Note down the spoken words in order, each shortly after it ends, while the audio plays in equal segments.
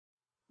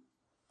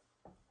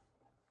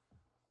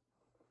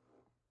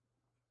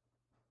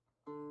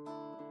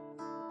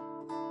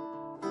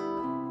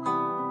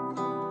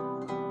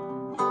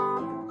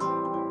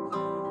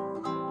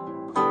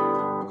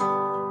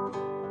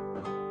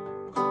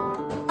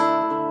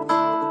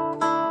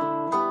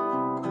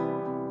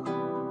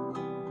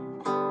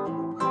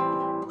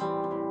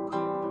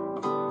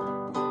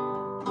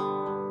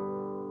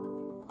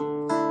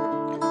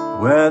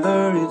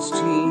whether it's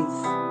teeth,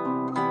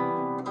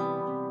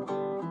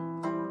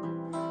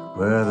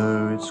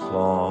 whether it's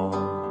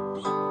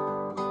claws.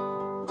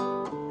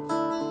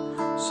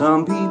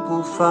 Some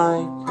people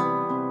fight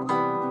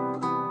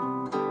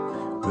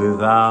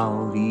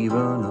without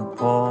even a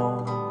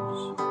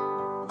pause.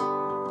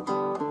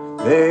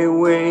 They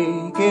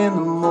wake in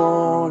the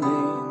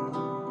morning,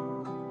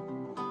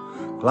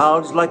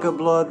 clouds like a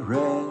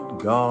blood-red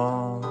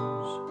gauze,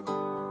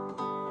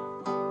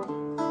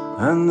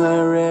 and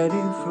they're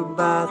ready for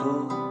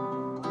battle,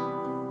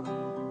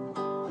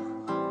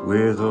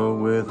 with or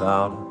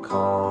without a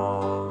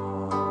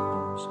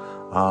cause.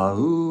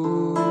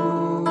 Ah-ooh.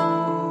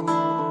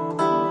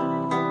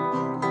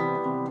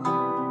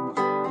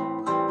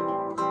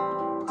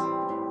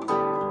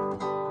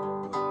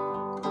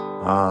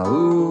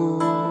 Ah-ooh.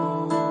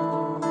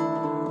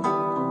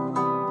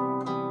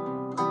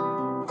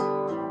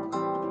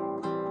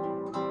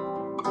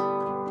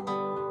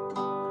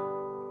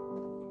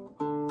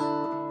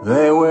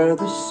 They wear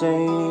the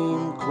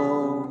same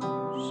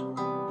clothes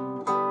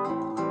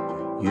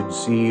you'd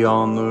see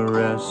on the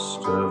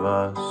rest of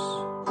us.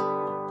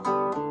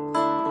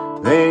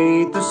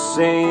 They eat the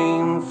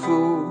same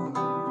food.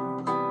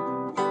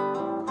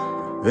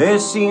 They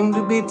seem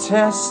to be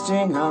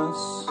testing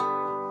us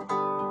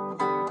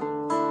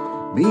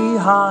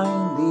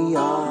behind the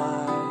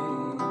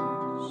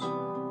eyes.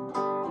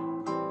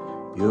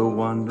 You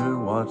wonder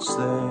what's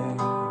there.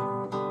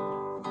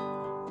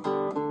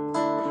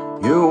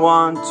 You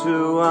want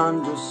to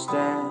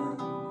understand,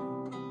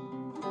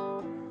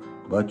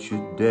 but you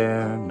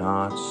dare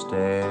not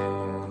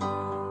stare.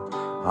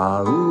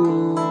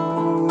 Ah-ooh.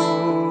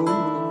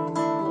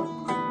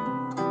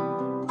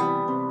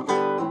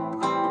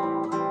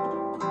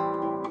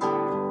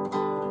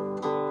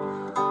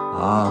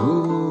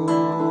 Ah-ooh.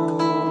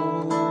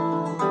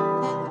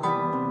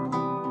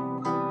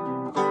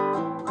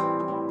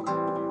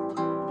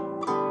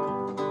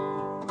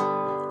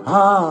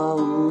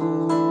 Ah-ooh.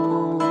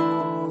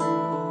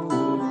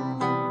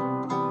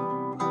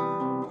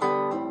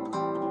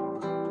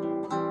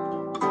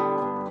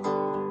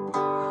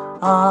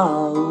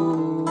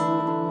 Ah-ooh.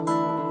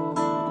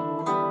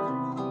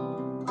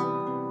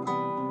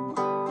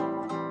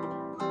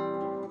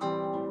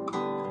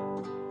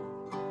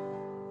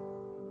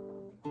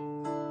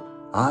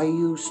 I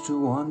used to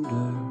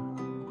wonder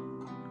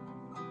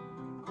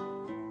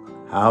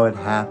how it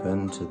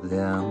happened to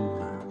them.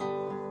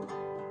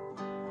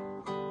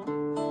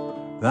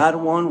 That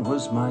one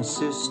was my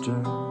sister,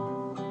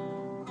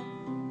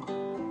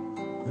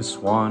 this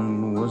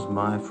one was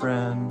my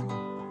friend.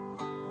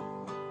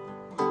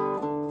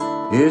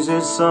 Is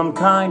it some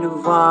kind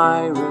of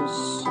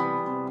virus,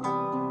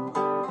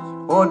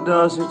 or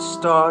does it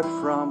start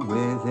from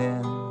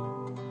within?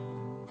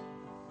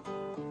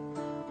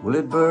 Will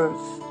it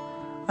birth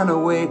an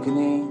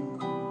awakening,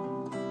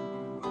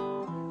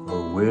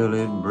 or will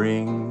it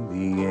bring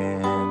the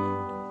end?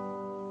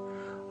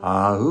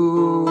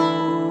 Ah-ooh.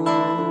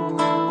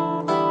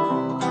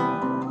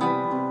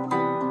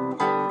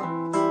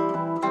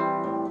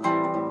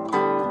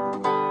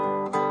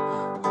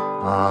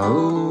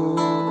 Ah-ooh.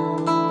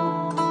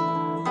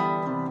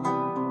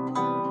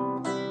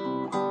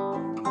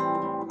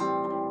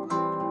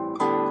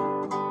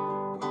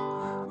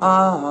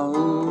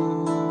 Ah-ooh.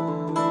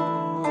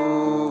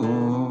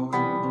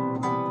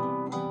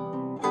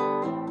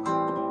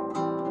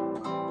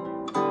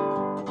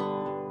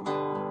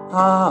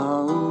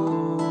 Ah-ooh.